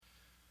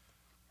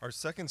Our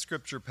second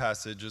scripture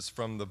passage is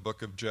from the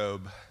book of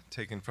Job,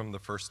 taken from the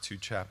first two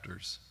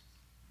chapters.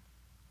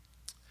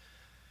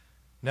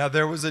 Now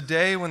there was a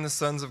day when the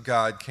sons of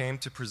God came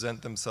to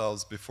present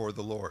themselves before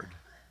the Lord,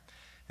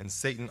 and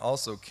Satan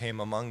also came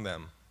among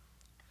them.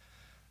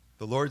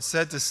 The Lord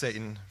said to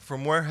Satan,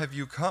 "From where have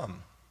you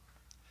come?"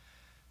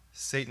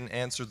 Satan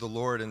answered the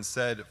Lord and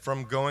said,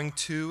 "From going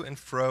to and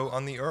fro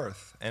on the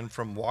earth, and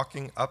from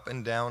walking up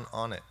and down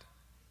on it."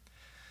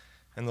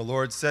 And the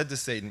Lord said to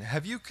Satan,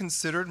 "Have you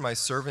considered my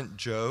servant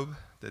Job,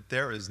 that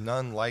there is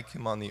none like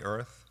him on the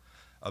earth,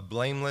 a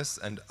blameless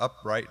and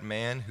upright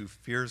man who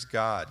fears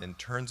God and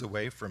turns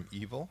away from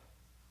evil?"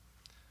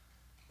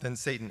 Then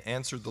Satan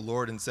answered the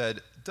Lord and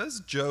said, "Does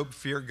Job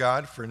fear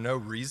God for no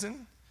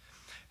reason?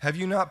 Have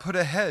you not put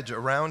a hedge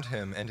around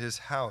him and his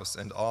house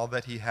and all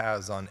that he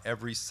has on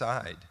every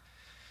side?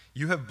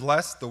 You have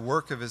blessed the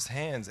work of his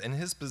hands, and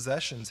his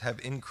possessions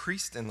have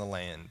increased in the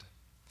land.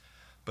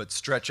 But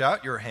stretch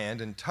out your hand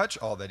and touch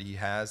all that he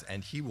has,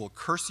 and he will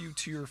curse you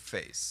to your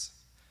face."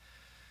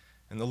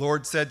 And the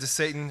Lord said to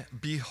Satan,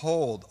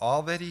 "Behold,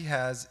 all that he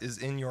has is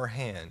in your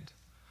hand.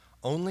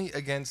 Only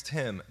against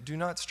him do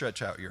not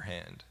stretch out your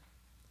hand."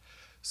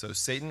 So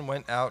Satan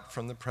went out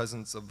from the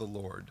presence of the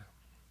Lord.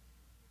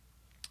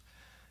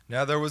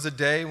 Now there was a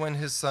day when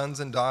his sons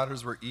and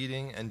daughters were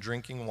eating and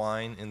drinking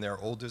wine in their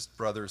oldest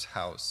brother's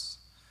house.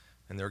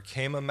 And there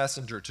came a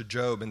messenger to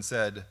Job and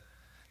said,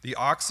 "The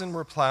oxen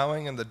were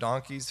plowing and the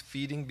donkeys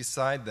feeding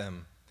beside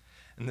them,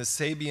 and the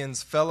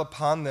Sabeans fell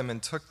upon them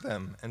and took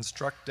them and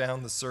struck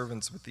down the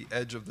servants with the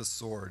edge of the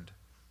sword,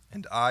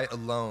 and I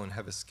alone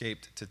have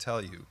escaped to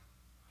tell you."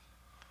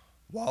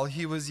 While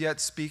he was yet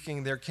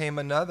speaking, there came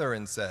another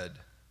and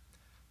said,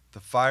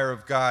 "The fire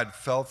of God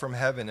fell from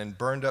heaven and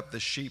burned up the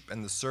sheep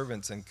and the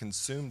servants and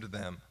consumed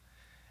them,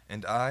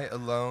 and I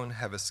alone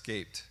have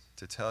escaped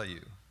to tell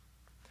you."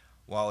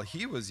 While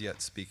he was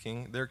yet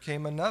speaking, there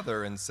came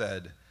another and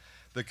said,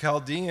 "The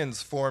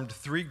Chaldeans formed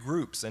 3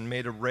 groups and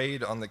made a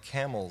raid on the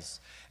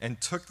camels,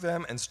 and took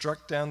them and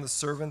struck down the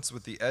servants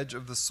with the edge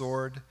of the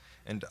sword,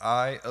 and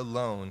I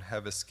alone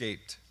have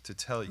escaped to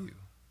tell you."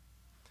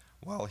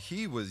 While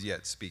he was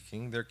yet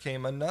speaking, there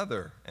came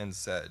another and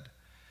said,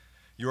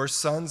 "Your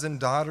sons and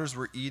daughters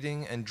were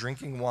eating and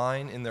drinking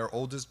wine in their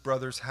oldest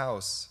brother's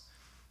house,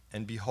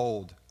 and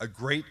behold, a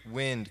great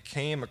wind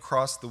came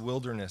across the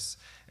wilderness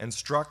and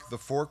struck the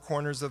 4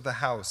 corners of the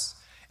house,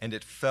 and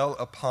it fell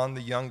upon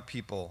the young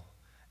people,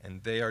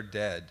 and they are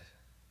dead,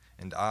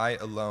 and I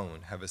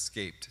alone have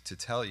escaped to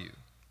tell you."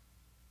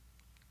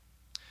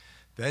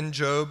 Then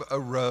Job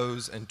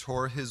arose and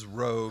tore his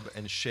robe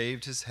and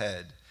shaved his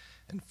head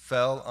and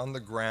fell on the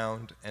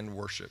ground and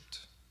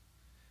worshipped.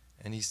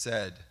 And he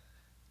said,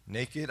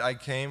 "Naked I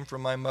came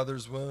from my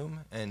mother's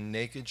womb, and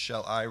naked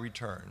shall I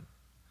return.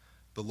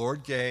 The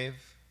Lord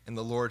gave, and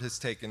the Lord has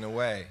taken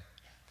away.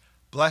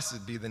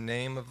 Blessed be the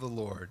name of the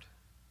Lord."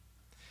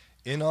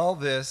 In all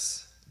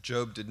this,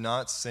 Job did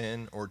not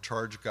sin or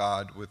charge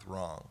God with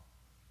wrong.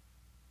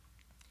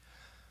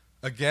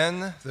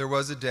 Again, there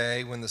was a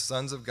day when the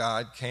sons of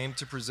God came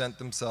to present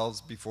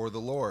themselves before the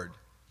Lord,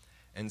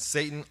 and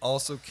Satan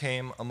also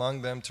came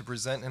among them to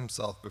present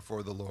himself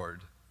before the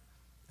Lord.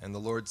 And the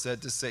Lord said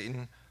to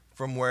Satan,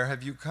 "From where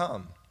have you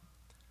come?"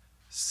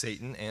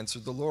 Satan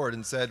answered the Lord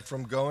and said,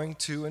 "From going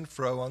to and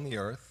fro on the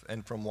earth,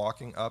 and from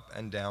walking up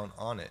and down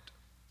on it."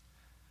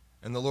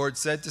 And the Lord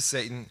said to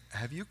Satan,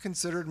 "Have you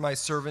considered my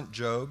servant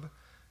Job,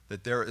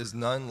 that there is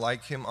none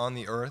like him on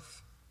the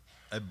earth,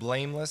 a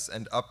blameless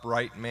and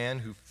upright man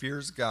who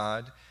fears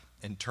God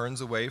and turns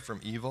away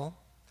from evil?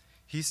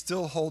 He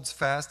still holds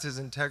fast his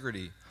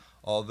integrity,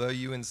 although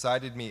you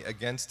incited me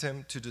against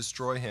him to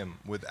destroy him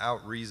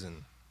without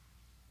reason."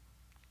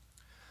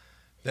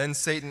 Then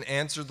Satan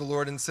answered the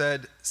Lord and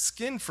said,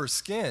 "Skin for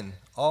skin,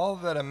 all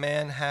that a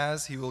man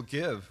has he will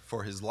give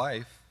for his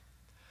life.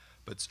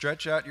 But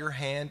stretch out your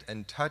hand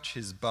and touch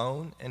his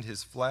bone and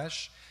his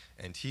flesh,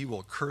 and he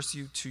will curse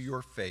you to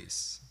your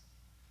face."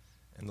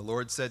 And the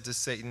Lord said to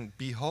Satan,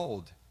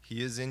 "Behold,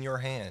 he is in your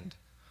hand.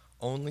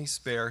 Only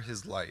spare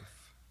his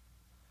life."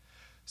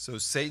 So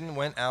Satan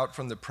went out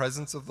from the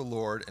presence of the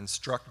Lord and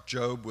struck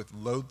Job with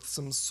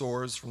loathsome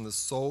sores from the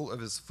sole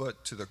of his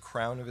foot to the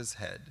crown of his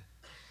head.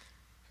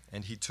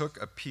 And he took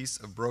a piece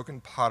of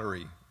broken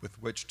pottery with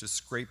which to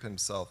scrape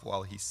himself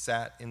while he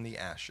sat in the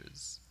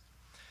ashes.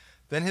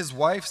 Then his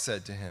wife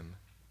said to him,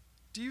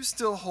 "Do you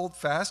still hold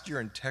fast your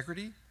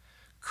integrity?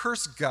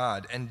 Curse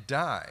God and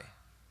die."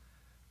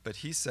 But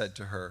he said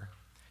to her,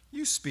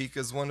 "You speak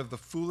as one of the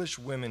foolish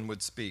women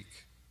would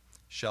speak.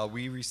 Shall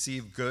we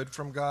receive good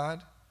from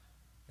God?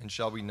 And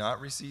shall we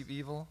not receive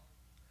evil?"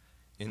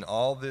 In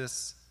all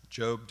this,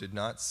 Job did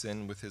not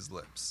sin with his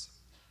lips.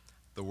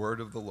 The word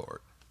of the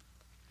Lord.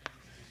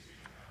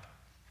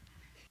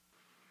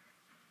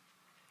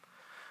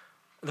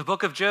 The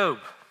book of Job.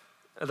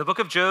 The book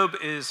of Job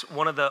is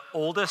one of the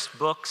oldest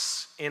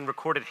books in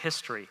recorded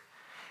history.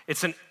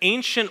 It's an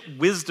ancient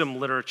wisdom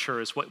literature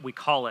is what we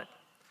call it.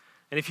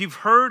 And if you've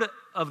heard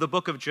of the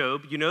book of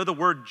Job, you know the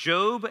word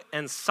Job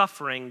and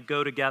suffering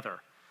go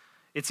together.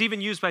 It's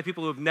even used by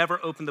people who have never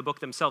opened the book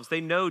themselves.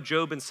 They know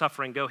Job and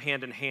suffering go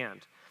hand in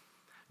hand.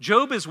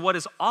 Job is what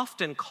is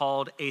often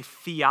called a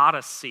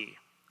theodicy.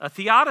 A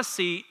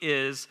theodicy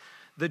is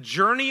the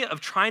journey of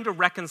trying to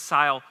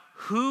reconcile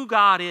who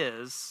God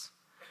is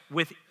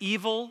with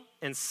evil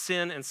and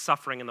sin and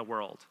suffering in the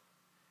world.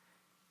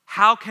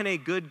 How can a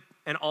good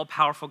and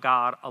all-powerful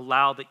God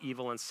allow the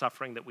evil and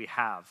suffering that we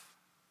have?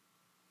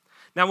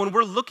 Now, when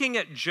we're looking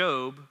at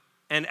Job,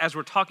 and as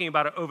we're talking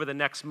about it over the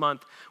next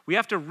month, we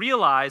have to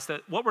realize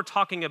that what we're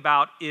talking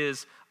about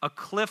is a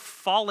cliff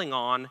falling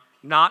on,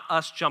 not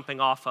us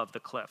jumping off of the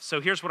cliff. So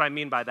here's what I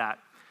mean by that.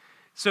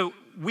 So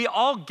we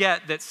all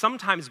get that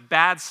sometimes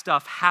bad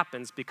stuff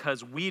happens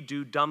because we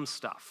do dumb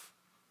stuff.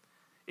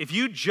 If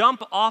you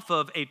jump off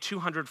of a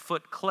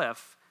 200-foot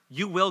cliff,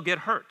 you will get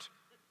hurt.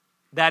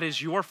 That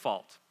is your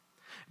fault.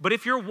 But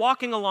if you're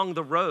walking along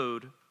the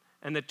road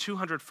and the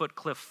 200-foot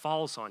cliff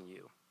falls on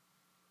you,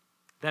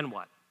 then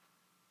what?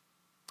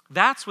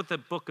 That's what the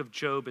book of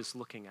Job is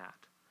looking at.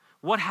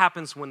 What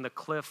happens when the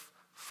cliff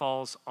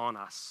falls on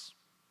us?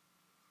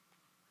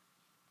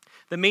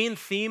 The main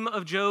theme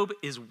of Job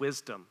is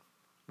wisdom.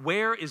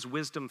 Where is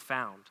wisdom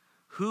found?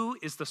 Who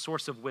is the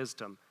source of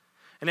wisdom?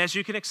 And as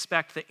you can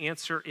expect, the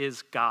answer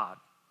is God.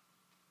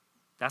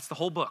 That's the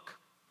whole book.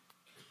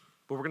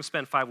 But we're going to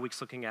spend 5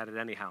 weeks looking at it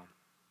anyhow.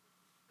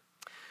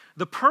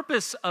 The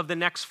purpose of the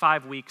next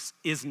 5 weeks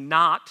is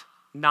not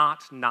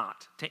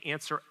to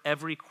answer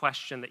every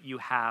question that you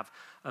have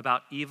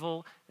about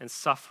evil and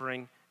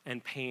suffering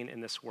and pain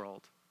in this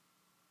world.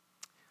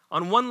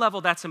 On one level,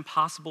 that's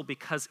impossible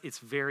because it's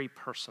very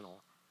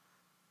personal.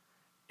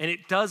 And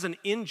it does an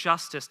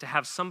injustice to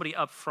have somebody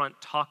up front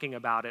talking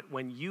about it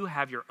when you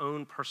have your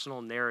own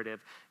personal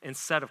narrative and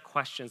set of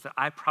questions that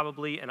I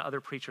probably and other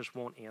preachers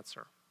won't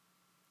answer.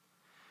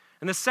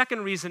 And the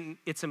second reason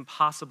it's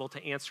impossible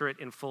to answer it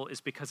in full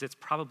is because it's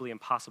probably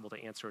impossible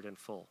to answer it in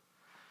full.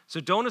 So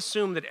don't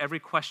assume that every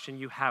question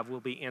you have will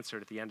be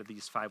answered at the end of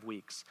these 5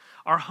 weeks.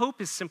 Our hope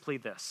is simply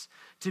this: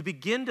 to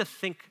begin to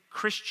think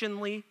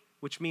Christianly,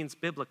 which means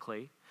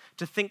biblically,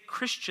 to think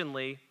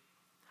Christianly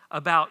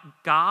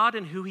about God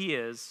and who he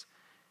is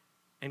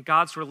and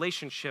God's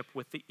relationship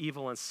with the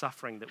evil and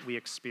suffering that we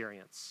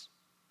experience.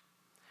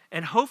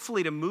 And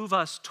hopefully to move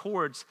us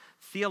towards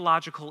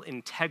theological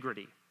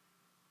integrity,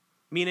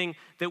 meaning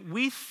that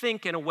we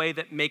think in a way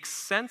that makes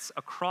sense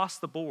across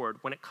the board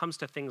when it comes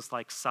to things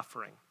like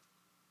suffering.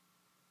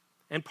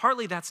 And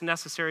partly that's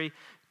necessary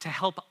to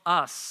help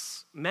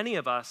us, many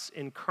of us,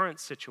 in current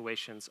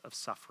situations of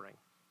suffering,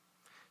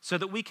 so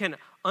that we can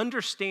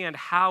understand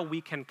how we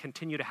can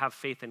continue to have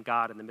faith in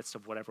God in the midst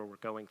of whatever we're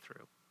going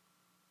through.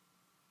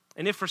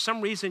 And if for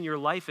some reason your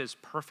life is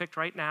perfect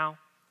right now,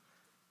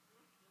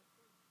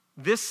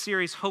 this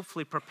series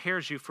hopefully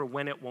prepares you for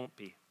when it won't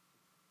be,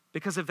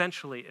 because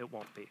eventually it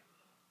won't be.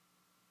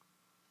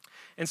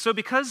 And so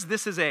because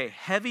this is a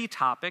heavy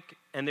topic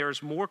and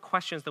there's more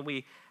questions than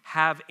we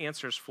have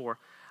answers for,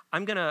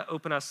 I'm going to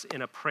open us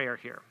in a prayer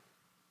here.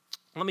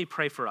 Let me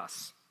pray for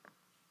us.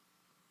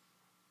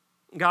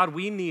 God,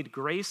 we need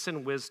grace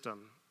and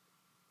wisdom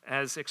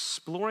as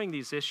exploring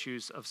these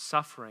issues of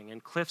suffering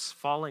and cliffs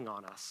falling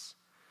on us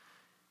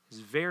is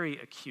very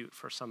acute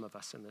for some of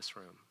us in this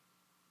room.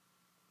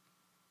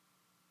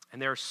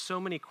 And there are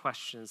so many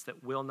questions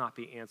that will not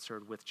be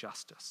answered with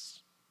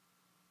justice.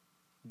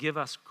 Give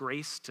us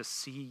grace to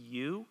see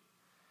you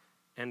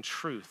and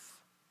truth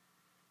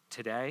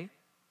today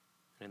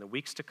and in the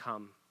weeks to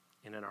come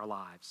and in our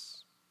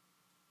lives.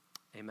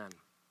 Amen.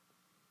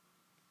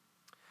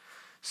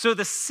 So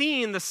the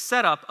scene, the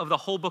setup of the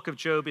whole book of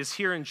Job is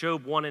here in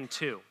Job 1 and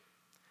 2.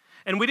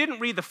 And we didn't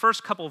read the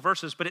first couple of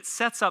verses, but it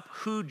sets up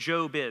who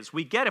Job is.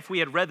 We get, if we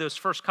had read those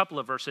first couple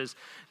of verses,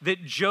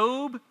 that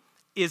Job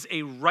is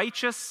a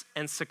righteous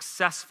and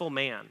successful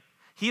man.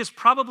 He is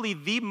probably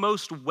the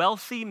most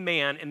wealthy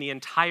man in the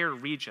entire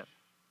region.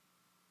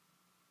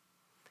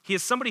 He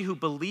is somebody who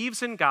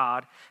believes in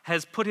God,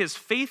 has put his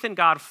faith in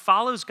God,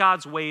 follows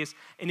God's ways,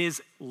 and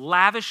is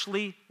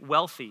lavishly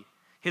wealthy.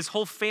 His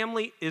whole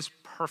family is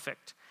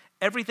perfect.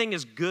 Everything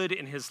is good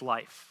in his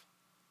life.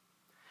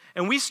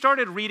 And we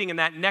started reading in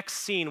that next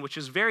scene, which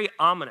is very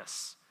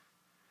ominous.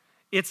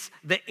 It's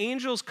the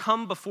angels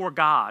come before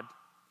God,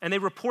 and they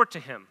report to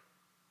him.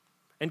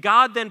 And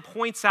God then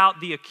points out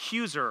the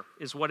accuser,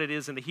 is what it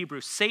is in the Hebrew,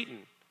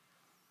 Satan,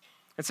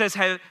 and says,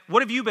 hey,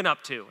 what have you been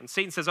up to? And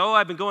Satan says, oh,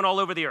 I've been going all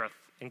over the earth.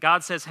 And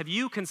God says, have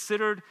you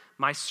considered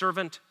my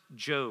servant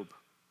Job?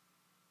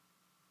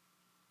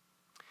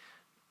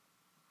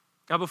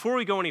 Now, before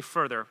we go any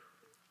further,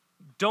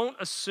 don't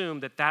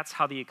assume that that's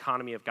how the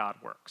economy of God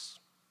works.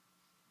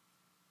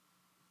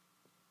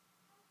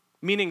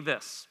 Meaning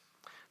this,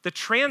 the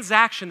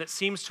transaction that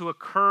seems to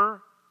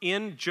occur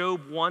in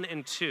Job 1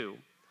 and 2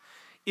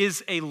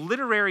 is a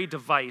literary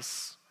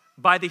device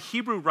by the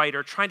Hebrew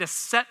writer trying to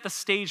set the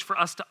stage for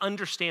us to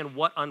understand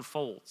what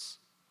unfolds.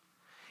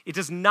 It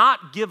does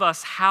not give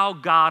us how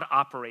God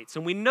operates.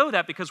 And we know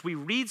that because we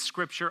read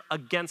Scripture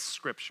against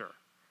Scripture.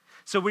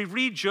 So we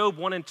read Job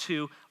 1 and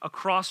 2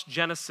 across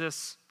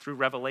Genesis through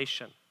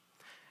Revelation.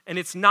 And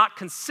it's not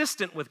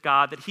consistent with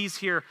God that he's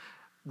here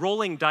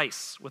rolling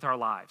dice with our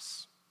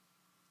lives.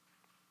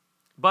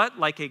 But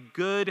like a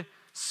good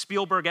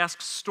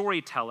Spielberg-esque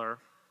storyteller,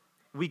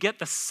 we get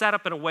the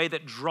setup in a way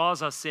that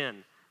draws us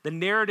in. The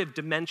narrative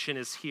dimension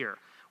is here.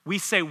 We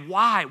say,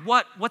 why?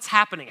 What's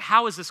happening?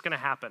 How is this going to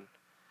happen?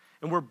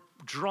 And we're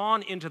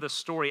drawn into the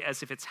story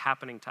as if it's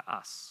happening to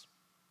us.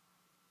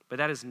 But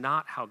that is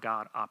not how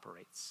God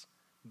operates.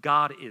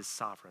 God is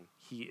sovereign.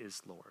 He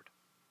is Lord.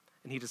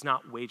 And he does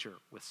not wager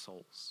with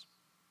souls.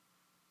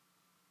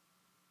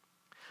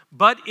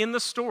 But in the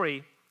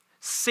story,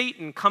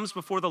 Satan comes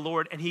before the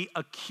Lord and he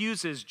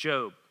accuses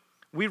Job.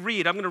 I'm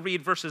going to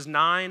read verses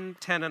 9,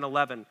 10, and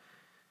 11.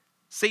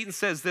 Satan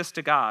says this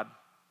to God.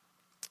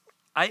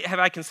 Have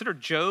I considered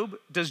Job?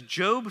 Does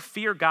Job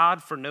fear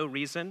God for no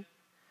reason?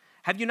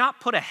 Have you not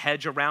put a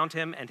hedge around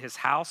him and his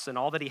house and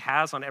all that he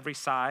has on every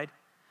side?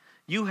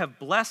 You have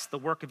blessed the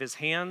work of his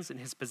hands, and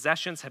his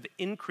possessions have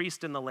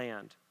increased in the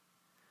land.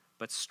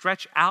 But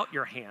stretch out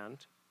your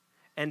hand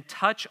and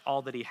touch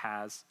all that he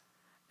has,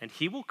 and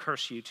he will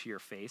curse you to your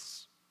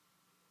face.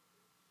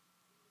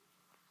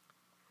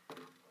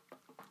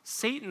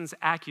 Satan's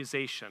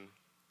accusation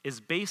is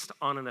based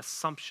on an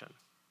assumption.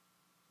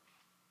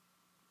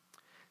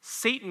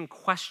 Satan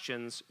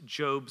questions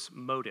Job's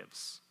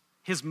motives,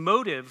 his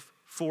motive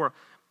for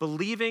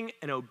believing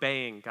and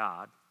obeying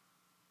God.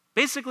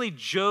 Basically,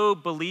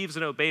 Job believes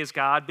and obeys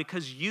God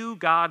because you,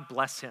 God,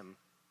 bless him.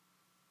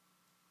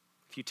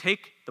 If you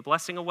take the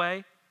blessing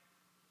away,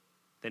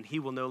 then he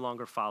will no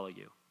longer follow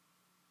you.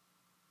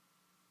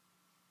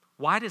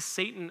 Why does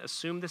Satan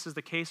assume this is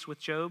the case with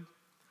Job?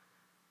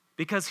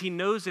 Because he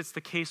knows it's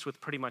the case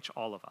with pretty much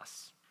all of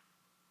us.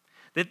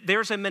 That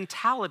there's a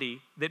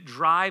mentality that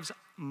drives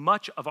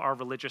much of our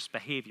religious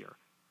behavior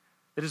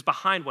that is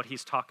behind what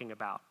he's talking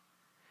about.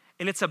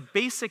 And it's a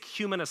basic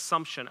human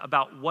assumption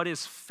about what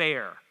is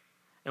fair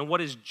and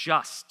what is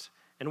just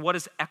and what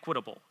is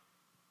equitable.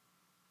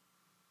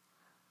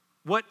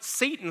 What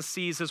Satan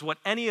sees is what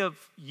any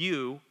of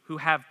you who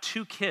have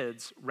 2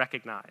 kids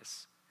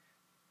recognize.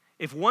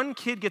 If one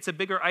kid gets a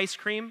bigger ice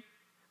cream,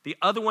 the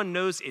other one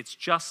knows it's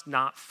just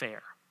not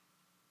fair.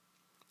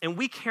 And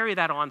we carry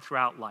that on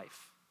throughout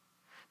life.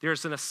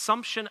 There's an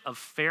assumption of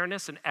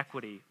fairness and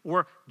equity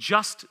or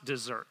just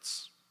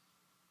desserts.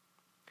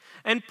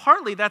 And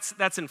partly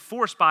that's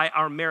enforced by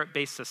our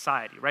merit-based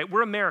society, right?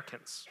 We're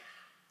Americans.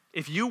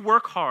 If you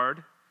work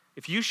hard,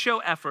 if you show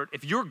effort,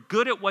 if you're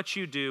good at what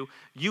you do,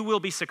 you will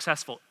be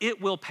successful. It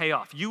will pay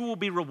off. You will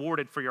be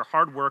rewarded for your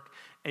hard work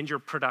and your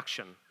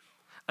production.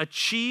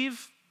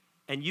 Achieve,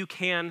 and you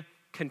can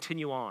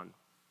continue on.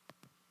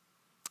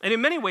 And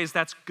in many ways,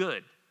 that's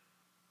good.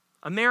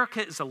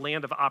 America is a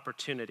land of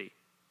opportunity.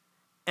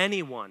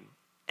 Anyone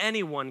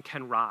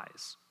can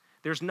rise.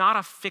 There's not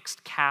a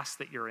fixed caste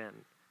that you're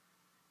in.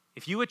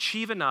 If you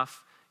achieve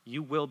enough,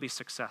 you will be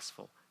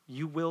successful.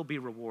 You will be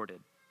rewarded.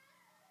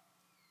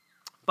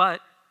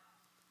 But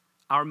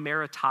our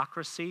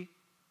meritocracy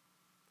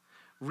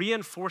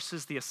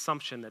reinforces the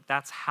assumption that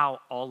that's how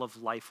all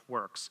of life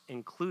works,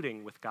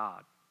 including with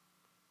God.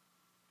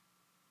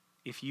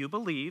 If you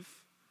believe,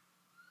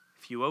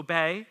 if you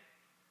obey,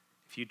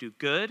 if you do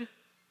good,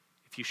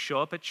 if you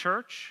show up at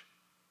church,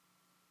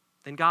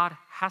 then God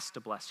has to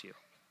bless you.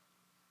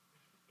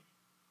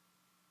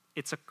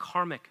 It's a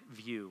karmic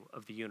view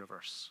of the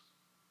universe.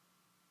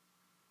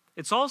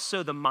 It's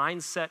also the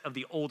mindset of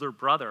the older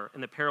brother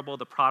in the parable of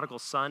the prodigal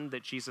son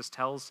that Jesus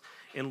tells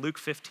in Luke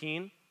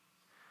 15.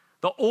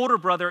 The older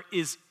brother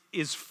is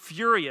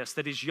furious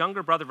that his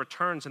younger brother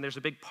returns and there's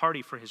a big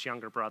party for his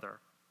younger brother.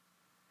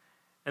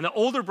 And the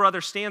older brother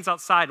stands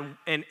outside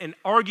and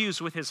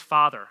argues with his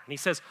father. And he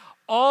says,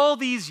 all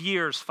these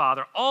years,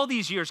 Father, all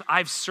these years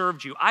I've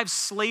served you. I've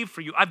slaved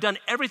for you. I've done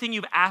everything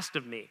you've asked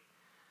of me.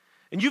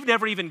 And you've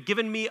never even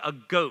given me a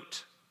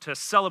goat to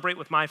celebrate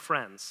with my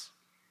friends.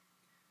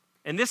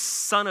 And this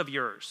son of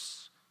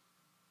yours,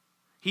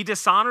 he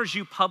dishonors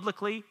you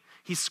publicly.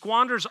 He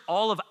squanders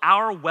all of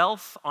our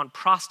wealth on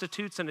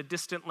prostitutes in a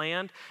distant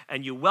land,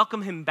 and you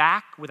welcome him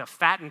back with a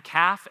fattened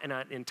calf and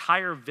an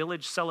entire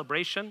village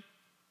celebration.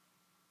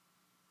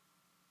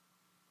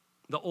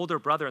 The older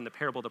brother in the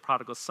parable of the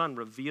prodigal son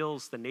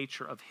reveals the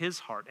nature of his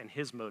heart and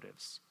his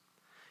motives.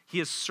 He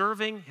is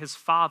serving his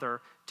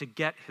father to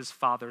get his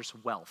father's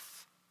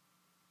wealth,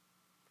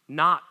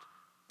 not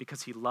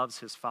because he loves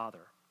his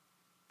father,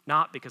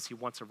 not because he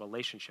wants a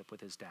relationship with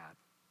his dad.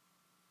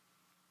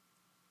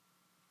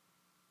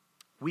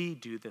 We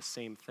do the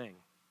same thing.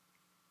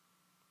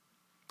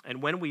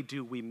 And when we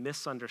do, we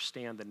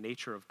misunderstand the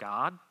nature of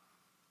God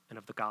and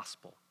of the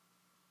gospel.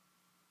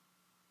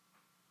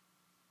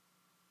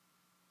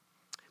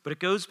 But it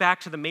goes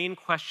back to the main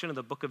question of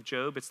the book of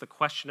Job. It's the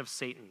question of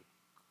Satan.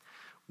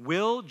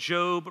 Will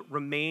Job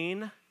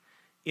remain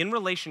in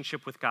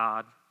relationship with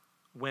God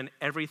when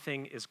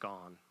everything is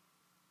gone?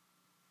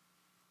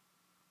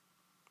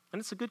 And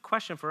it's a good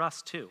question for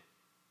us too.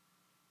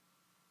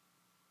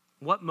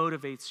 What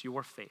motivates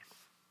your faith?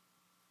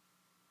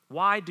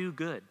 Why do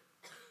good?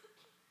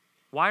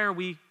 Why are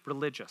we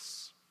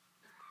religious?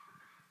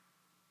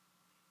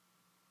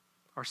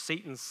 Are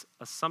Satan's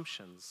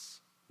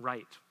assumptions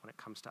right when it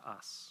comes to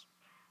us?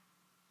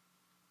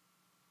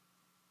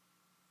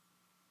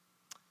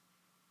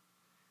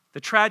 The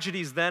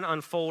tragedies then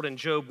unfold in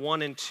Job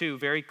 1 and 2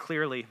 very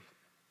clearly,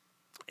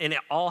 and it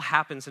all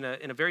happens in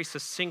a very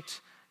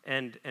succinct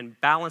and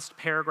balanced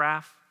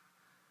paragraph.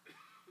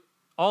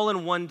 All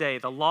in one day,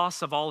 the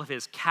loss of all of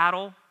his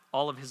cattle,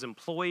 all of his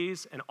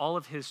employees, and all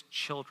of his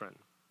children.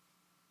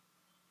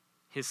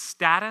 His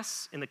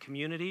status in the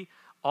community,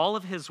 all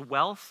of his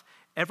wealth,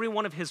 every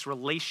one of his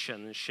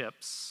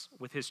relationships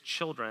with his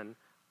children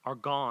are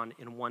gone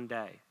in one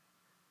day.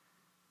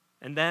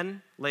 And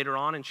then, later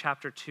on in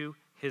chapter 2,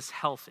 his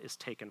health is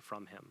taken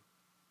from him.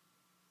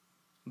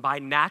 By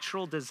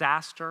natural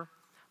disaster,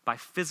 by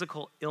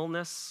physical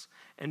illness,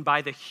 and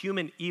by the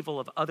human evil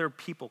of other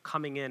people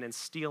coming in and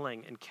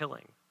stealing and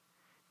killing,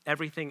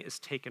 everything is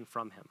taken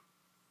from him.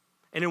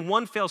 And in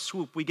one fell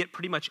swoop, we get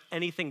pretty much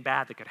anything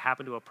bad that could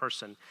happen to a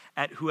person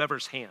at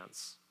whoever's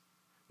hands.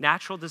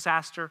 Natural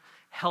disaster,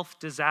 health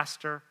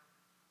disaster,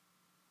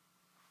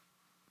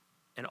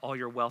 and all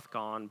your wealth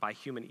gone by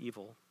human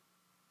evil.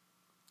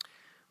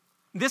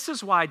 This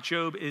is why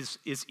Job is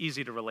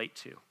easy to relate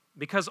to,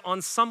 because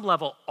on some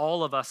level,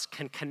 all of us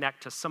can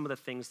connect to some of the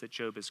things that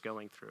Job is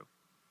going through.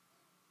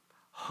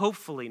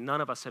 Hopefully,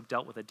 none of us have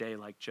dealt with a day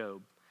like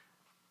Job,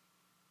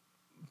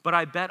 but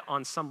I bet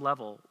on some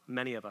level,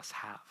 many of us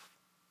have.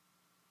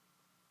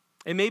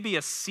 It may be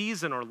a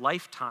season or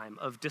lifetime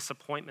of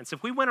disappointments.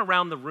 If we went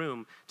around the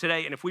room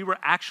today and if we were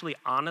actually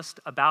honest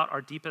about our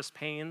deepest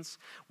pains,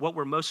 what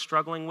we're most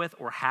struggling with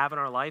or have in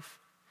our life,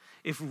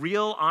 if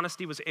real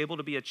honesty was able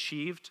to be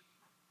achieved,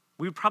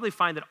 we would probably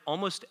find that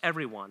almost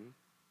everyone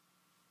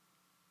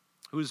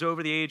who's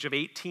over the age of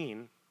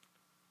 18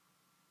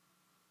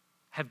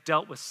 have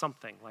dealt with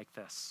something like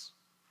this.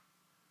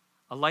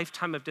 A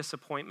lifetime of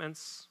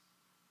disappointments,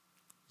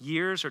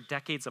 years or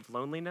decades of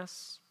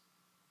loneliness,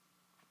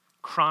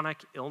 chronic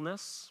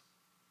illness,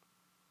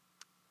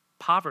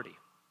 poverty,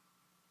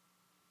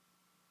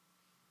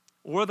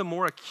 or the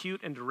more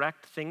acute and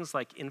direct things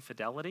like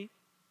infidelity.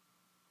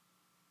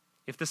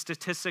 If the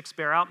statistics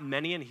bear out,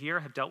 many in here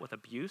have dealt with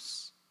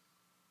abuse.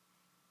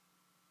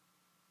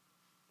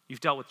 You've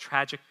dealt with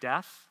tragic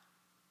death,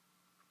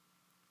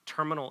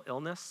 terminal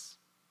illness,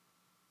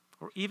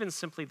 or even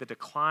simply the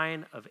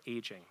decline of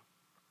aging.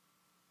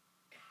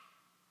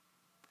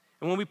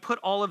 And when we put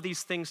all of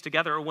these things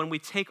together, or when we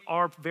take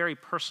our very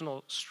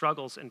personal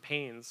struggles and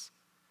pains,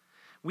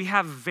 we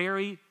have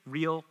very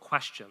real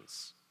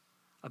questions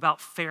about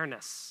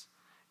fairness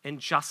and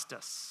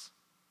justice.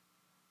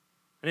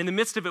 And in the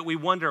midst of it, we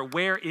wonder,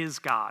 where is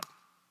God?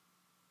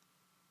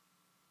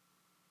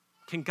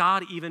 Can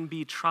God even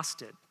be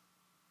trusted?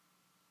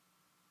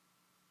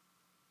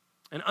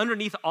 And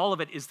underneath all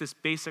of it is this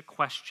basic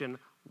question,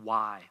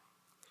 why?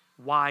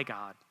 Why,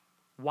 God?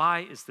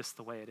 Why is this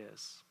the way it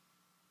is?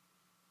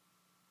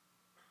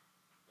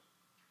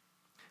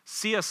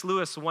 C.S.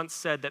 Lewis once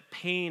said that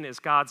pain is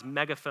God's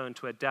megaphone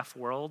to a deaf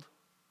world.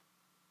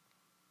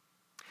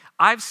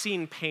 I've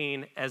seen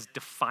pain as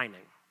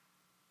defining.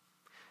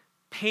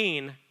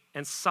 Pain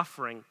and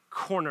suffering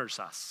corners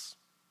us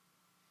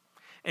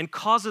and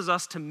causes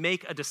us to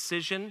make a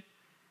decision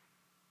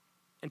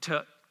and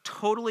to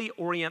totally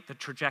orient the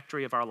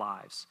trajectory of our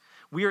lives.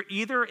 We are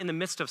either in the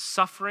midst of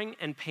suffering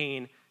and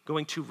pain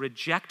going to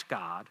reject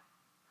God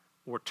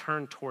or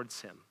turn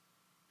towards him.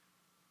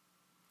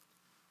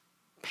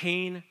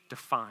 Pain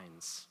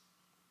defines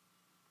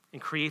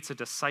and creates a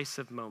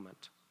decisive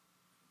moment.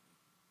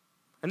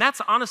 And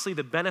that's honestly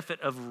the benefit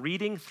of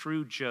reading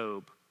through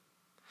Job,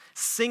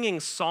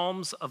 singing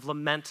psalms of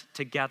lament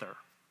together,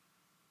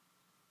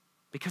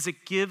 because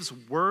it gives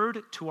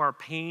word to our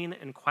pain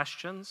and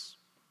questions,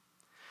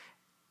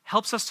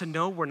 helps us to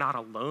know we're not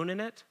alone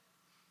in it,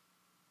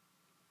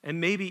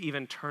 and maybe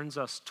even turns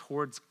us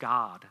towards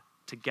God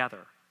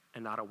together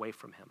and not away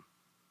from him.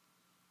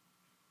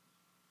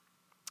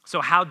 So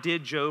how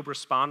did Job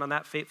respond on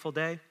that fateful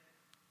day?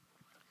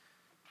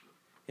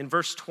 In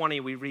verse 20,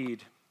 we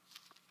read,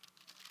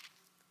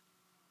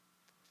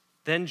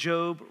 "Then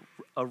Job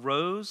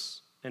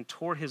arose and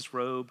tore his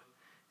robe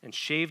and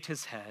shaved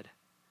his head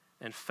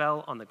and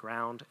fell on the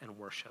ground and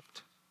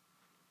worshiped."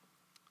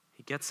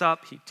 He gets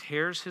up, he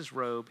tears his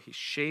robe, he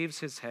shaves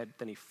his head,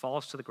 then he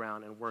falls to the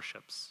ground and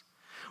worships.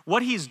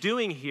 What he's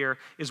doing here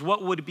is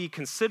what would be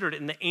considered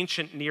in the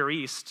ancient Near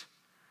East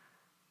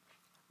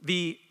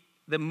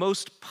the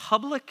most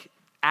public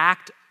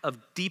act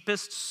of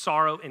deepest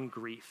sorrow and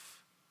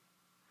grief.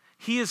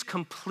 He is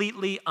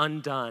completely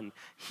undone.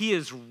 He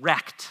is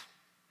wrecked.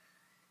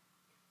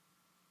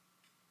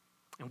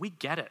 And we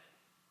get it.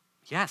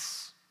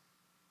 Yes.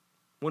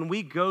 When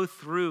we go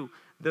through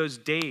those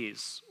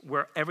days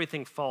where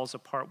everything falls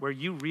apart, where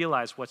you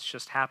realize what's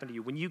just happened to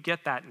you, when you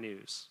get that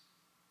news,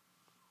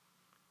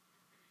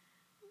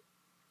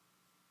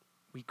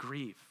 we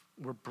grieve,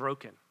 we're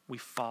broken, we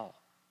fall.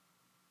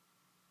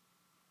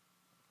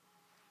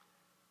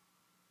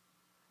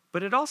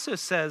 But it also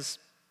says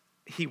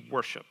he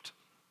worshiped.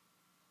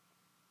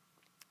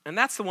 And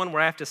that's the one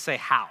where I have to say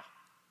how.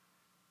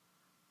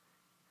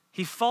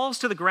 He falls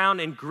to the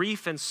ground in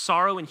grief and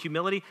sorrow and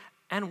humility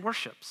and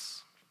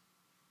worships.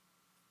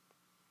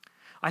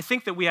 I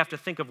think that we have to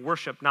think of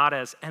worship not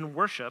as "and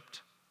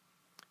worshipped,"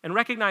 and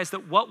recognize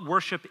that what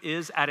worship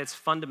is at its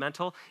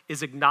fundamental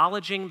is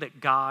acknowledging that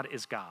God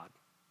is God.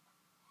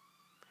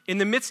 In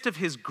the midst of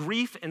his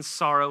grief and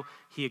sorrow,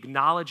 he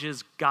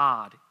acknowledges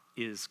God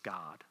is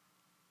God.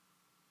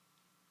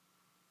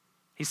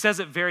 He says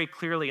it very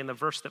clearly in the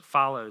verse that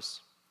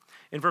follows.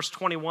 In verse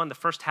 21, the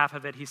first half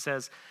of it, he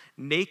says,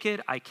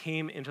 "Naked I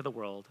came into the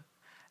world,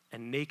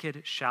 and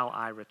naked shall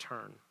I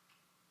return."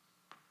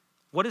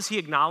 What is he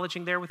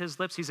acknowledging there with his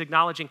lips? He's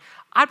acknowledging,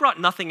 I brought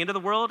nothing into the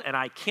world, and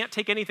I can't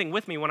take anything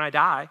with me when I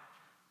die.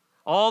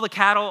 All the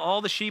cattle, all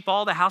the sheep,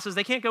 all the houses,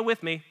 they can't go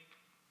with me.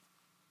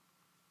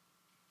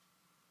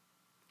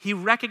 He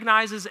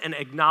recognizes and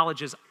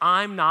acknowledges,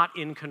 I'm not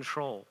in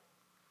control.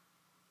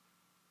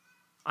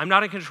 I'm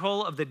not in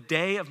control of the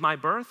day of my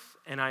birth,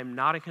 and I'm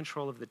not in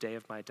control of the day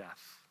of my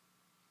death.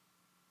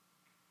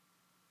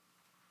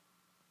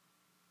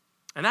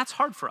 And that's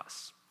hard for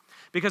us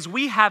because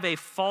we have a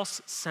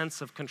false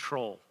sense of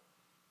control.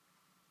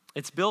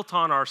 It's built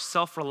on our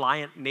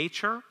self-reliant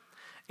nature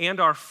and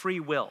our free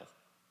will.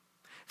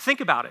 Think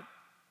about it.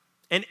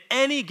 In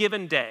any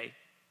given day,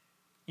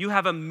 you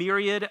have a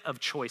myriad of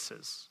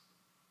choices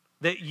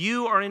that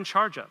you are in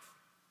charge of.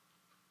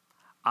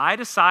 I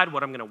decide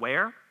what I'm going to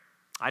wear.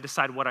 I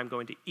decide what I'm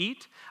going to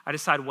eat. I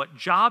decide what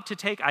job to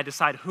take. I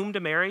decide whom to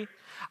marry.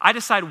 I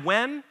decide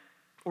when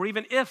or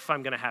even if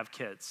I'm going to have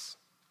kids.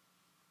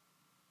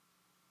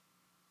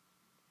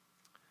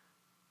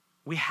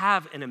 We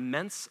have an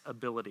immense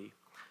ability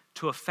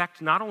to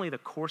affect not only the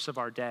course of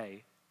our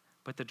day,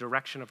 but the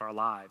direction of our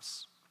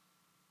lives.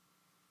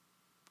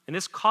 And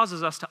this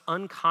causes us to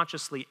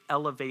unconsciously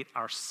elevate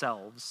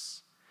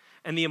ourselves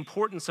and the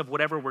importance of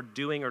whatever we're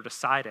doing or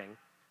deciding.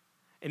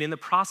 And in the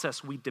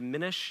process, we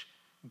diminish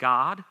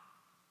God,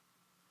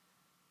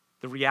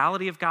 the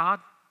reality of God,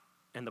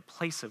 and the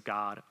place of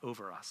God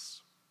over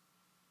us.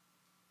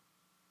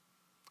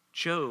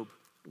 Job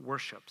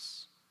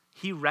worships.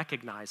 He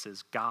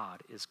recognizes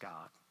God is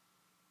God.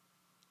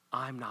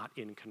 I'm not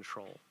in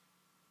control.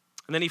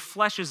 And then he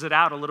fleshes it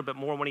out a little bit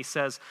more when he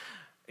says,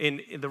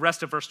 in the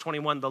rest of verse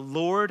 21, the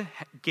Lord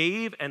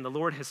gave and the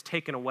Lord has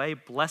taken away.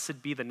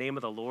 Blessed be the name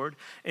of the Lord.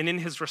 And in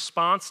his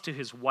response to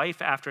his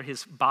wife after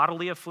his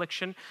bodily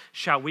affliction,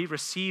 shall we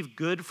receive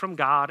good from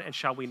God and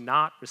shall we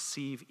not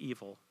receive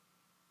evil?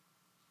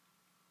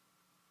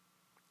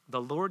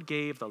 The Lord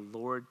gave, the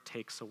Lord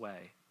takes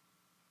away.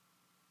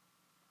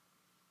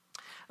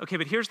 Okay,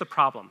 but here's the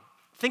problem.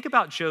 Think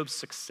about Job's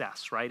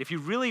success, right? If you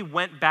really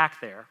went back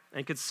there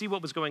and could see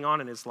what was going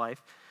on in his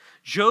life,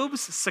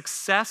 Job's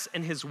success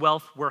and his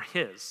wealth were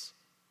his.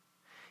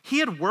 He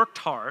had worked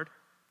hard.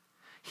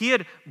 He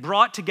had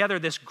brought together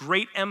this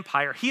great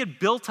empire. He had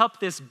built up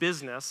this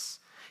business.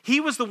 He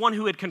was the one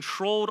who had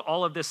controlled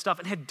all of this stuff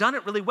and had done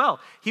it really well.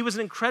 He was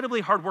an incredibly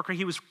hard worker.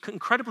 He was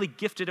incredibly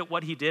gifted at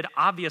what he did,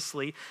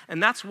 obviously,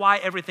 and that's why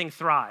everything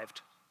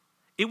thrived.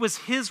 It was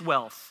his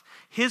wealth,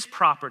 his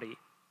property,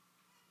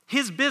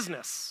 his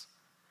business.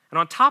 And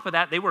on top of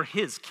that, they were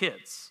his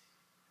kids.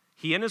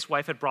 He and his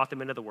wife had brought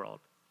them into the world,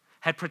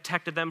 had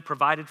protected them,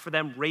 provided for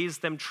them,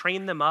 raised them,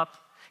 trained them up,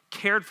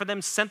 cared for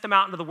them, sent them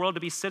out into the world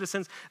to be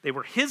citizens. They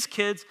were his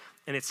kids,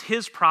 and it's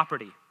his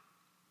property.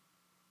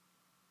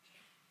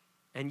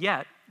 And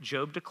yet,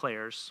 Job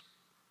declares,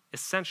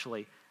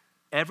 essentially,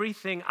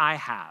 everything I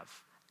have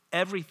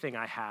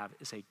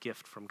is a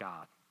gift from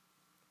God,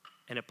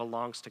 and it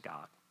belongs to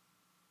God.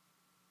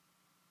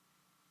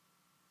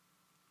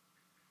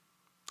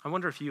 I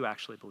wonder if you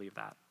actually believe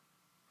that.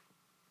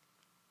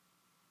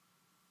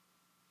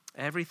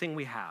 Everything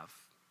we have,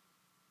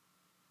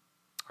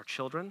 our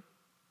children,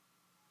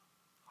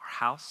 our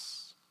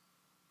house,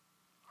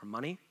 our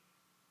money,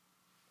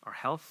 our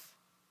health,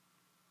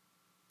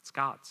 it's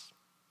God's.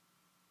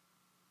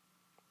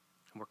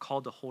 And we're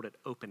called to hold it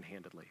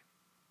open-handedly.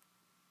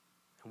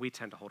 And we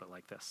tend to hold it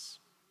like this.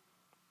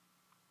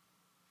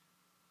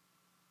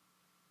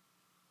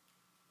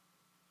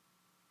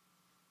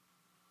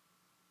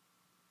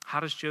 How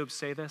does Job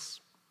say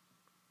this?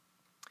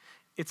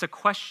 It's a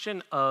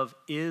question of,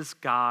 is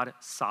God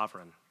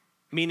sovereign?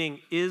 Meaning,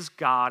 is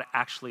God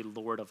actually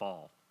Lord of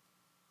all?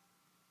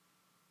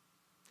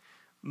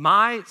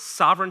 My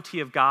sovereignty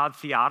of God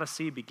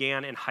theodicy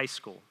began in high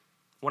school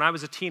when I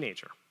was a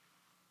teenager.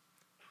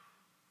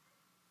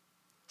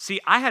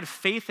 See, I had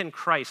faith in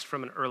Christ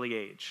from an early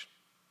age.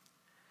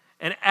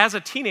 And as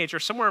a teenager,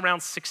 somewhere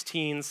around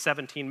 16,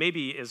 17,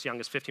 maybe as young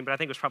as 15, but I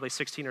think it was probably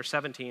 16 or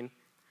 17,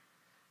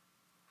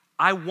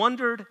 I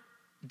wondered,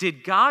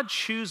 did God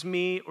choose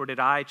me or did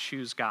I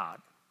choose God?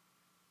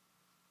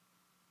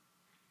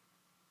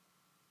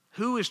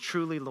 Who is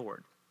truly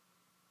Lord?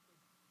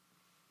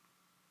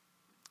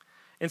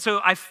 And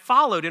so I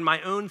followed in my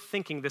own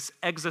thinking this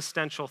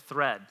existential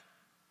thread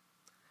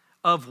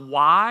of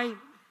why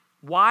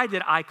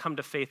did I come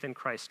to faith in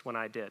Christ when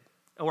I did,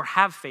 or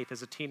have faith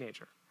as a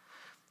teenager?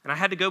 And I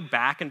had to go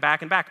back and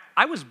back and back.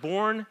 I was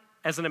born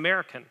as an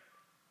American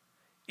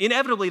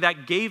Inevitably,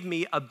 that gave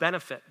me a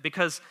benefit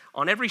because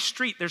on every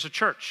street there's a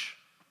church.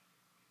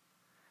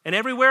 And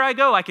everywhere I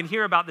go, I can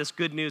hear about this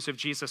good news of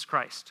Jesus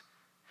Christ.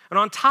 And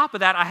on top of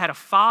that, I had a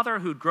father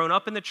who'd grown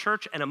up in the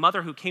church and a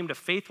mother who came to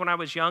faith when I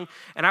was young.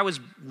 And I was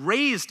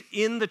raised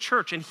in the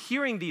church and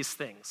hearing these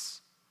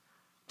things.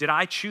 Did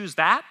I choose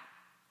that?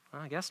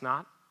 Well, I guess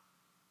not.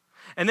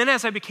 And then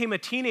as I became a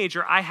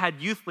teenager, I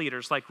had youth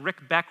leaders like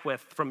Rick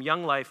Beckwith from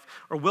Young Life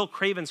or Will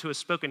Cravens, who has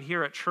spoken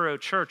here at Truro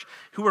Church,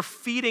 who were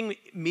feeding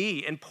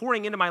me and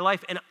pouring into my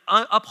life and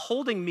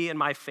upholding me in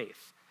my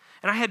faith.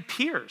 And I had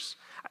peers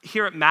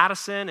here at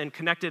Madison and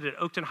connected at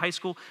Oakton High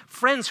School,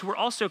 friends who were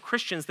also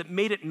Christians that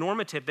made it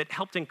normative, that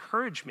helped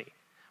encourage me.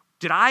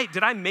 Did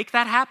I make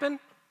that happen?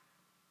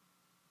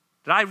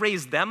 Did I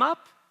raise them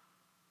up?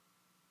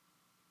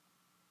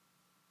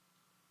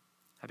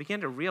 I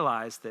began to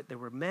realize that there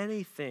were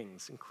many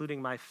things,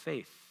 including my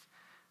faith,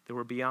 that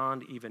were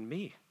beyond even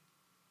me.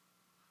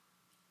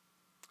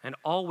 And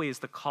always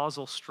the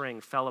causal string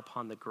fell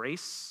upon the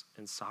grace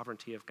and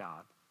sovereignty of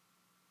God.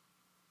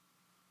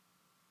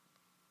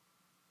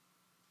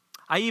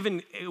 I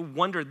even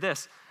wondered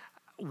this: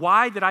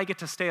 why did I get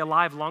to stay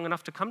alive long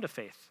enough to come to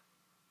faith?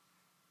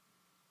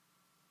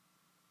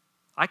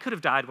 I could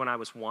have died when I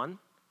was 1.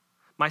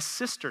 My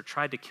sister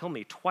tried to kill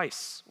me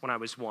twice when I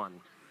was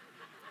 1.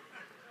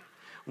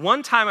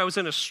 One time I was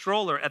in a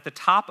stroller at the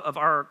top of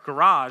our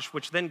garage,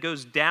 which then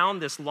goes down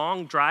this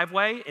long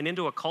driveway and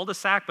into a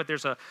cul-de-sac, but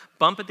there's a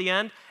bump at the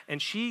end,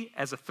 and she,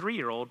 as a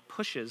 3-year-old,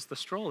 pushes the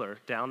stroller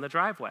down the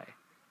driveway.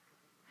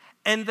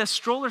 And the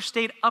stroller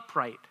stayed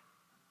upright.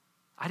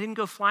 I didn't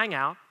go flying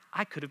out.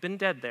 I could have been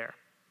dead there.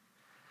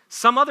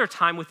 Some other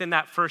time within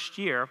that first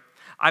year,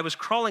 I was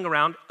crawling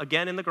around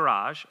again in the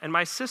garage, and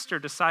my sister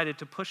decided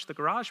to push the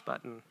garage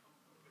button.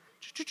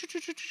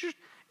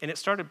 And it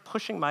started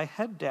pushing my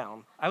head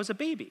down. I was a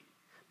baby.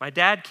 My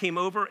dad came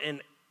over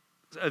and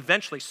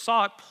eventually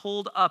saw it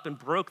pulled up and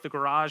broke the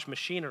garage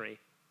machinery.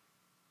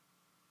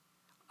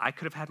 I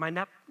could have had my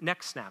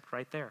neck snapped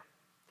right there.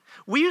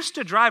 We used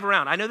to drive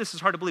around. I know this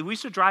is hard to believe. We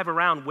used to drive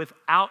around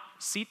without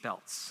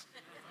seatbelts.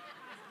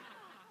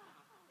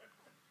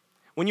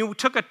 When you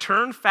took a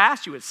turn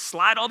fast, you would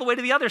slide all the way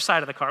to the other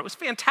side of the car. It was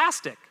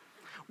fantastic.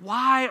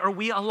 Why are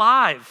we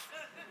alive?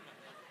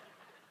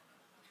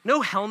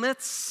 No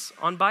helmets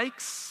on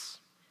bikes.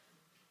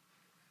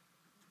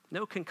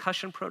 No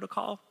concussion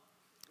protocol.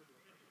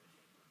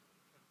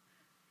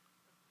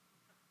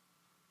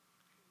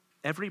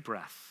 Every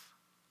breath,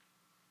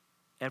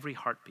 every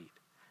heartbeat,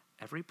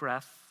 every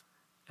breath,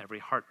 every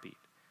heartbeat,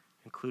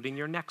 including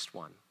your next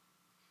one,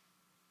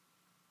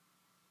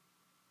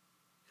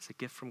 is a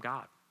gift from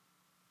God.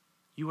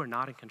 You are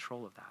not in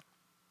control of that.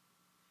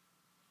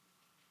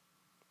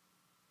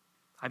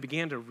 I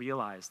began to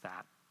realize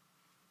that.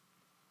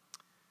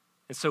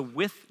 And so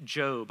with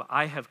Job,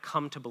 I have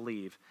come to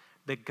believe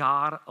that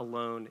God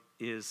alone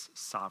is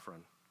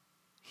sovereign.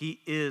 He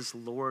is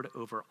Lord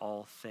over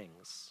all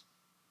things.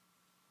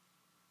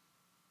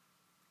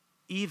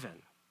 Even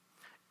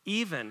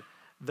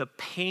the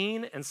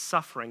pain and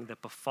suffering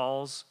that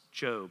befalls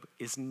Job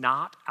is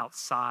not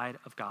outside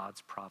of God's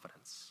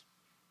providence.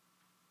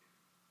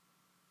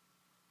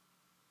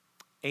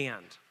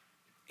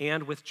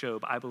 And with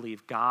Job, I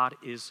believe God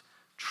is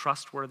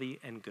trustworthy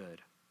and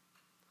good.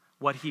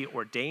 What he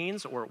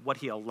ordains or what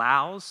he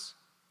allows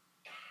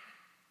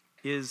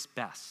is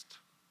best.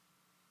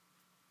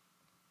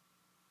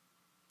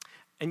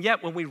 And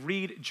yet, when we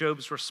read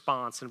Job's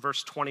response in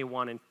verse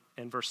 21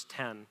 and verse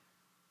 10,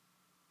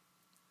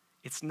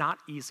 it's not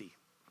easy.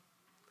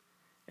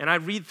 And I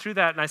read through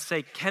that and I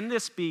say, can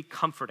this be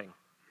comforting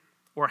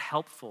or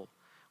helpful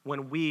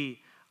when we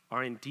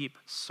are in deep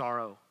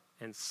sorrow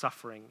and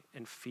suffering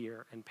and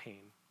fear and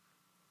pain?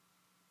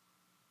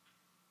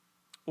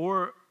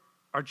 Or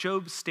are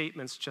Job's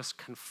statements just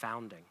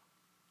confounding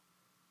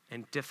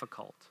and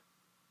difficult?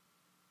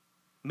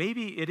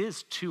 Maybe it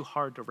is too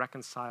hard to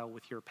reconcile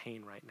with your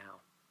pain right now.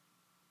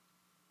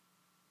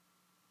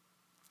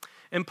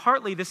 And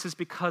partly this is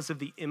because of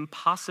the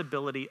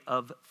impossibility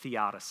of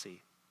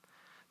theodicy,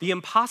 the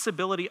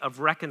impossibility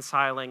of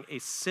reconciling a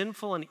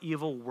sinful and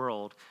evil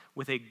world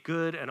with a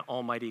good and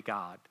almighty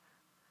God.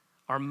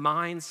 Our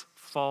minds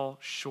fall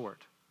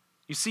short.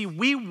 You see,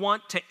 we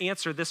want to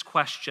answer this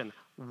question,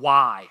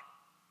 why?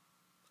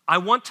 I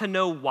want to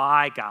know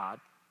why, God.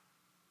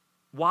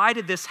 Why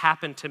did this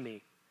happen to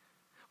me?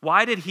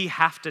 Why did he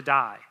have to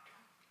die?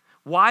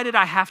 Why did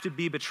I have to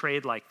be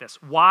betrayed like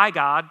this? Why,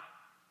 God?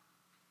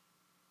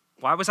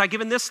 Why was I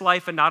given this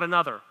life and not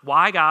another?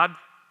 Why, God?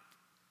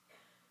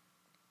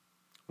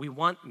 We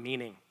want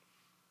meaning.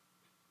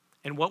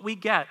 And what we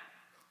get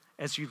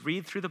as you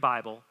read through the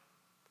Bible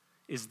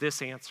is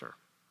this answer: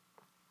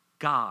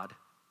 God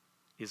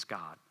is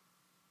God.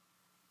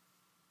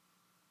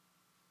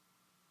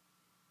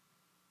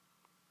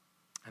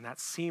 And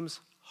that seems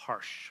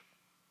harsh.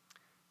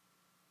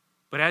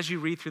 But as you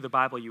read through the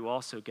Bible, you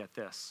also get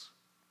this: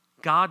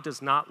 God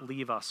does not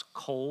leave us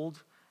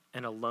cold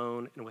and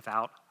alone and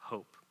without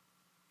hope.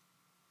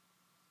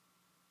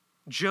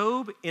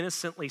 Job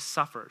innocently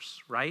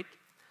suffers, right?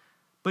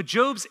 But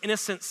Job's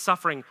innocent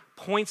suffering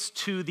points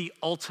to the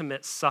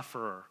ultimate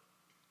sufferer,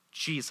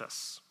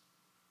 Jesus.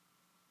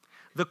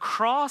 The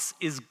cross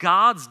is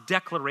God's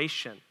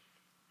declaration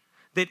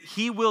that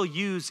he will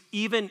use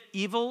even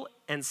evil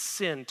and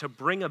sin to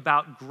bring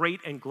about great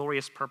and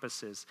glorious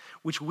purposes,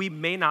 which we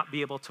may not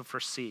be able to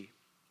foresee.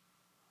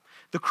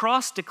 The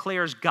cross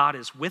declares God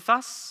is with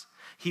us,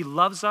 he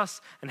loves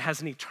us, and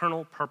has an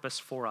eternal purpose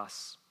for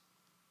us.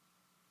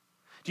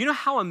 Do you know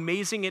how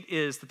amazing it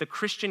is that the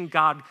Christian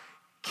God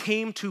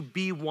came to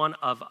be one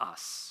of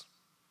us?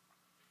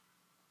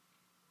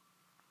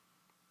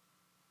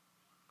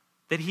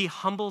 That he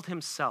humbled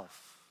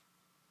himself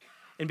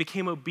and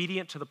became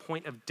obedient to the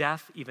point of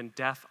death, even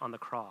death on the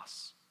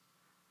cross.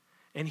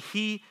 And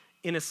he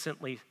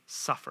innocently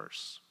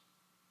suffers.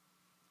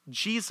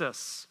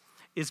 Jesus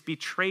is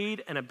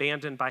betrayed and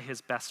abandoned by his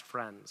best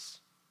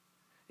friends.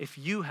 If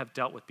you have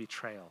dealt with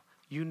betrayal,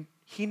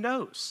 he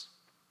knows.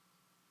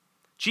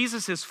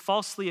 Jesus is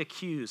falsely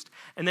accused,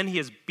 and then he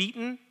is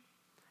beaten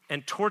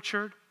and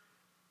tortured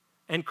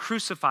and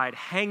crucified,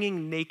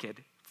 hanging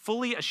naked,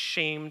 fully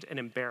ashamed and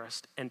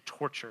embarrassed and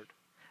tortured,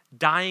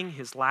 dying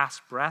his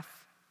last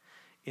breath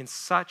in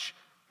such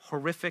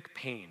horrific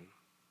pain.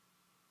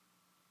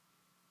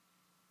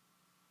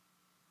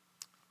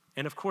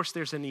 And of course,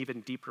 there's an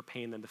even deeper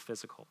pain than the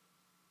physical.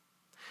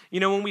 You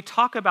know, when we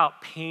talk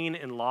about pain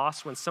and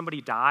loss, when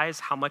somebody dies,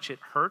 how much it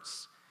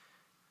hurts,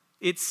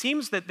 it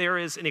seems that there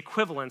is an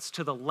equivalence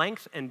to the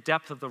length and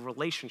depth of the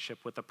relationship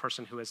with the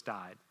person who has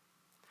died.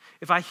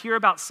 If I hear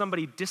about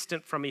somebody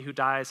distant from me who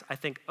dies, I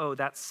think, oh,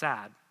 that's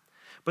sad.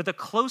 But the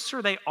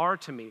closer they are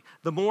to me,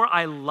 the more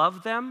I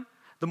love them,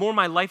 the more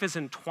my life is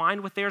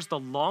entwined with theirs, the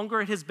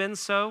longer it has been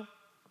so,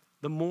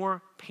 the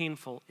more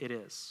painful it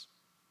is.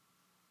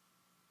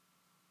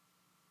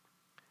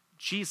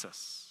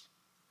 Jesus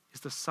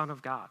is the Son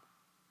of God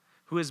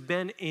who has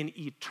been in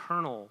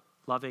eternal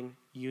loving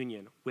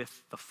union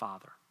with the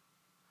Father.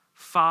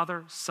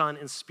 Father, Son,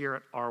 and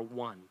Spirit are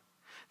one.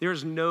 There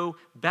is no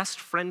best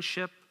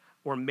friendship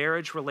or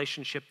marriage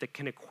relationship that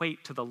can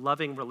equate to the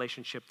loving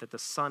relationship that the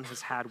Son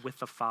has had with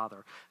the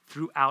Father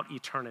throughout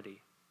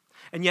eternity.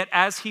 And yet,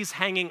 as he's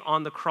hanging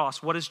on the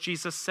cross, what does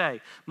Jesus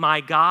say?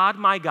 My God,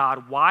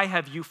 why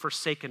have you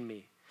forsaken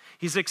me?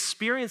 He's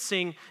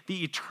experiencing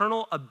the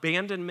eternal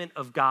abandonment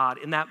of God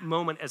in that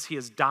moment as he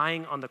is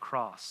dying on the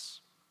cross.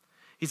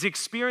 He's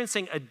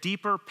experiencing a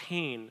deeper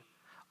pain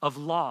of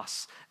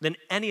loss than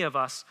any of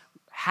us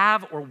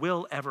have or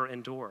will ever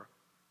endure.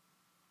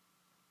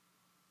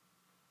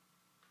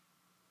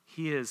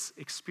 He is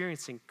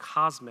experiencing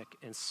cosmic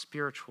and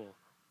spiritual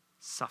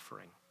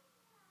suffering.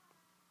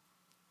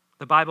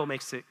 The Bible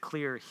makes it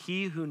clear,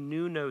 he who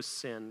knew no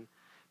sin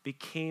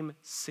became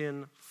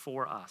sin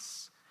for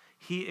us.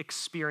 He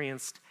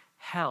experienced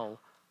hell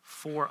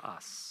for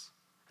us.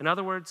 In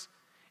other words,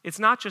 it's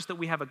not just that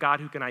we have a God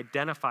who can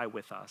identify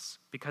with us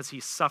because he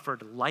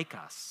suffered like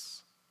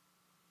us.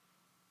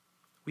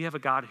 We have a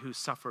God who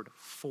suffered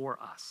for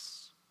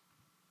us.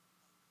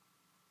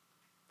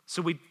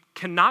 So we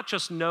cannot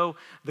just know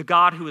the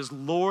God who is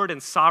Lord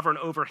and sovereign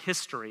over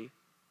history,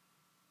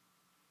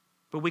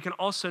 but we can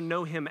also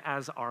know him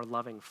as our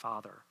loving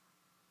Father,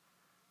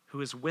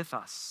 who is with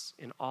us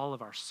in all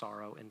of our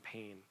sorrow and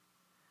pain,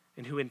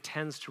 and who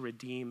intends to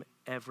redeem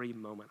every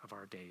moment of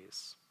our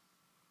days.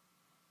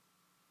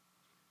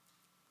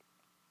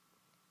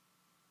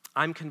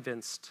 I'm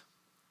convinced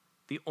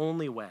the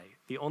only way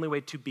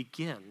to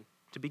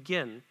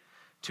begin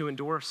to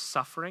endure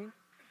suffering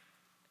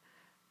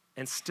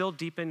and still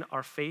deepen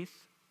our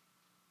faith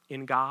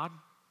in God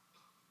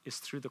is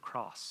through the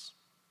cross.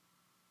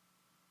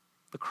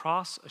 The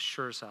cross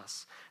assures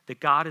us that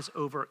God is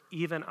over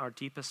even our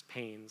deepest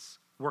pains,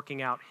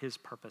 working out his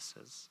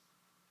purposes,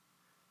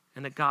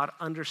 and that God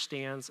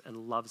understands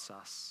and loves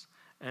us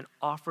and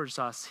offers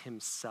us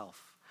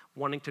himself,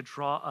 wanting to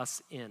draw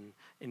us in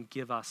and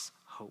give us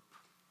hope.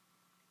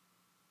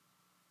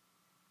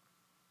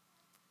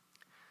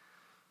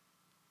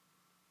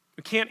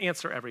 We can't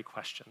answer every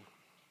question.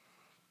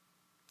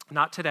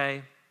 Not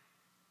today,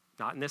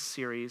 not in this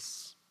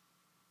series,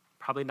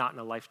 probably not in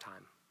a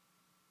lifetime.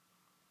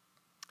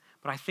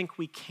 But I think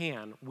we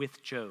can,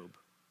 with Job,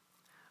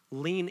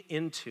 lean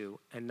into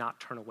and not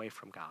turn away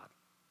from God.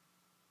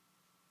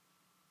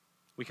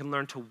 We can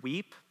learn to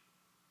weep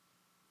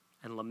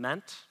and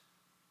lament,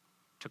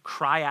 to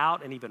cry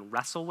out and even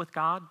wrestle with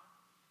God,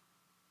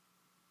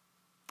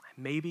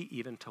 and maybe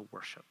even to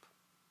worship.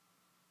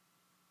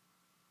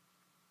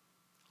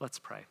 Let's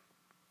pray.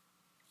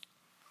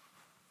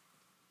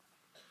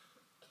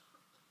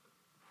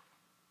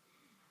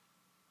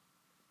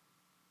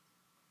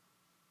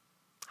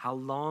 How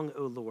long,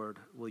 O Lord,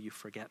 will you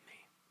forget me?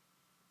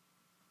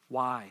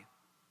 Why?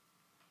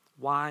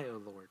 Why, O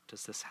Lord,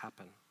 does this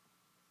happen?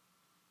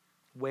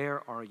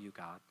 Where are you,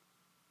 God?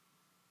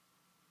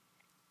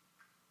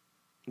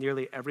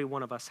 Nearly every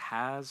one of us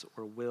has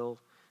or will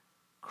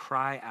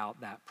cry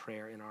out that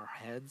prayer in our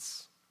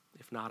heads,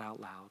 if not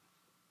out loud.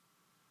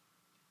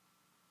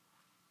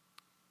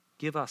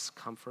 Give us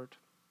comfort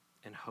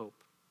and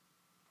hope.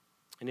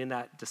 And in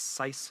that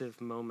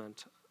decisive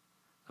moment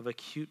of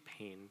acute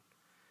pain,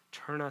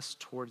 turn us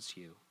towards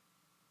you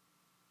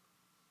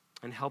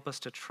and help us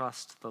to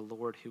trust the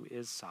Lord who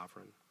is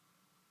sovereign,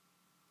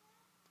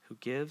 who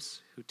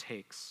gives, who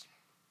takes,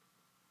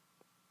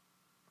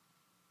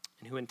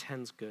 and who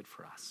intends good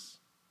for us.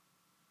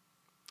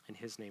 In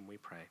his name we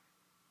pray.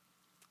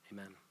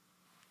 Amen.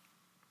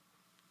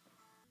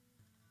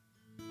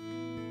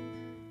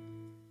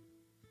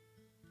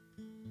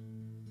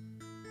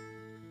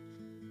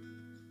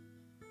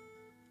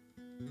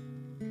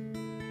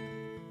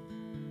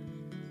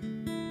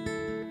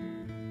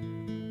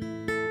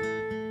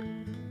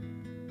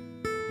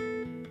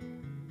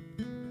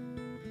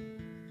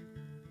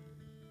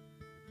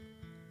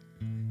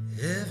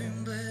 Every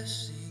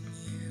blessing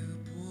you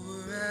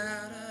pour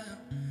out, I'll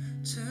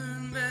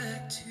turn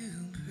back to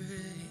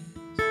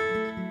praise.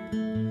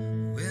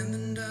 When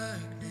the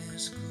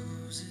darkness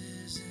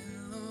closes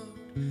in,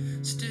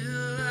 Lord,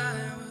 still I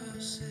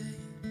will say,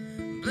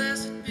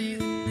 blessed be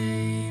the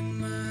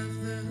name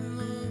of the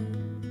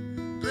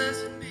Lord.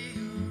 Blessed be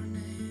your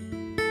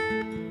name.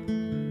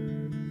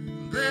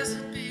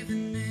 Blessed be the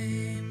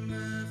name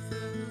of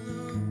the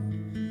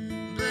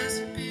Lord.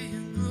 Blessed be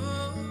your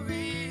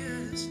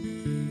glorious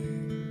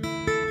name.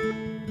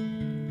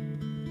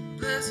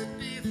 Blessed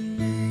be the